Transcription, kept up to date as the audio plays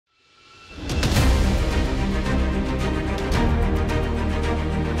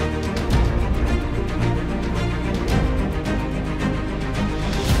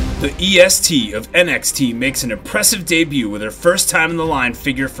The EST of NXT makes an impressive debut with her first time in the line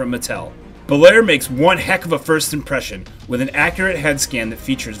figure from Mattel. Belair makes one heck of a first impression with an accurate head scan that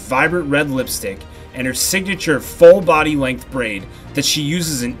features vibrant red lipstick and her signature full body length braid that she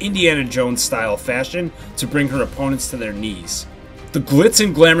uses in Indiana Jones style fashion to bring her opponents to their knees. The glitz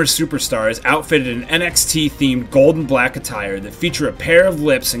and glamour superstar is outfitted in NXT themed gold and black attire that feature a pair of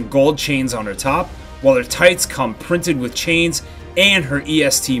lips and gold chains on her top, while her tights come printed with chains and her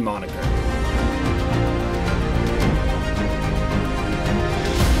EST moniker.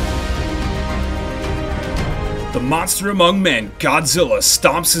 The monster among men, Godzilla,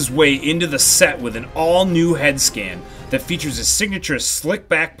 stomps his way into the set with an all-new head scan that features a signature slick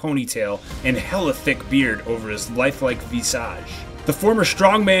back ponytail and hella thick beard over his lifelike visage. The former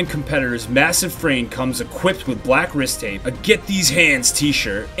strongman competitor's massive frame comes equipped with black wrist tape, a Get These Hands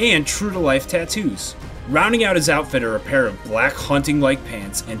t-shirt, and true-to-life tattoos. Rounding out his outfit are a pair of black hunting-like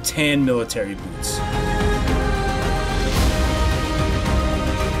pants and tan military boots.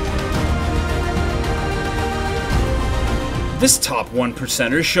 This top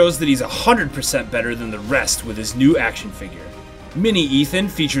 1%er shows that he's 100% better than the rest with his new action figure. Mini Ethan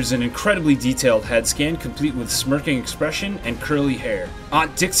features an incredibly detailed head scan complete with smirking expression and curly hair.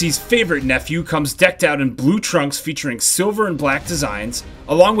 Aunt Dixie's favorite nephew comes decked out in blue trunks featuring silver and black designs,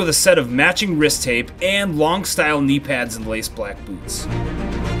 along with a set of matching wrist tape and long style knee pads and lace black boots.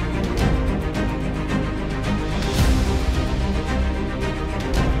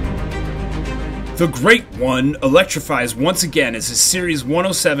 The Great One electrifies once again as his Series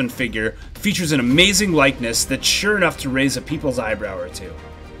 107 figure features an amazing likeness that's sure enough to raise a people's eyebrow or two.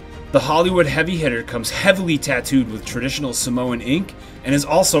 The Hollywood heavy hitter comes heavily tattooed with traditional Samoan ink and is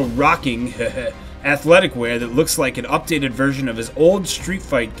also rocking athletic wear that looks like an updated version of his old street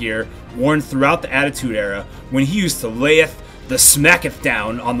fight gear worn throughout the Attitude Era when he used to layeth the smacketh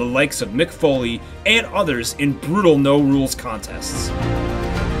down on the likes of Mick Foley and others in brutal no-rules contests.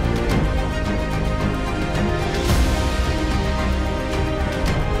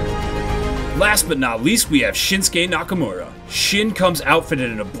 Last but not least, we have Shinsuke Nakamura. Shin comes outfitted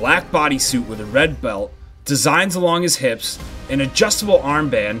in a black bodysuit with a red belt, designs along his hips, an adjustable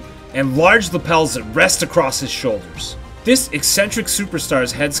armband, and large lapels that rest across his shoulders. This eccentric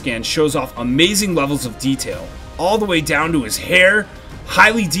superstar's head scan shows off amazing levels of detail, all the way down to his hair,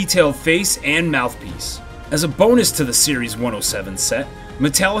 highly detailed face, and mouthpiece. As a bonus to the Series 107 set,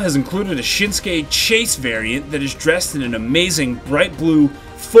 Mattel has included a Shinsuke Chase variant that is dressed in an amazing bright blue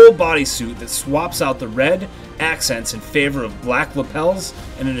full bodysuit that swaps out the red accents in favor of black lapels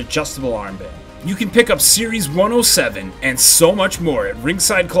and an adjustable armband. You can pick up Series 107 and so much more at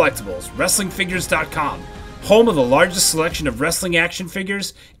Ringside Collectibles, WrestlingFigures.com, home of the largest selection of wrestling action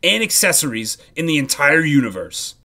figures and accessories in the entire universe.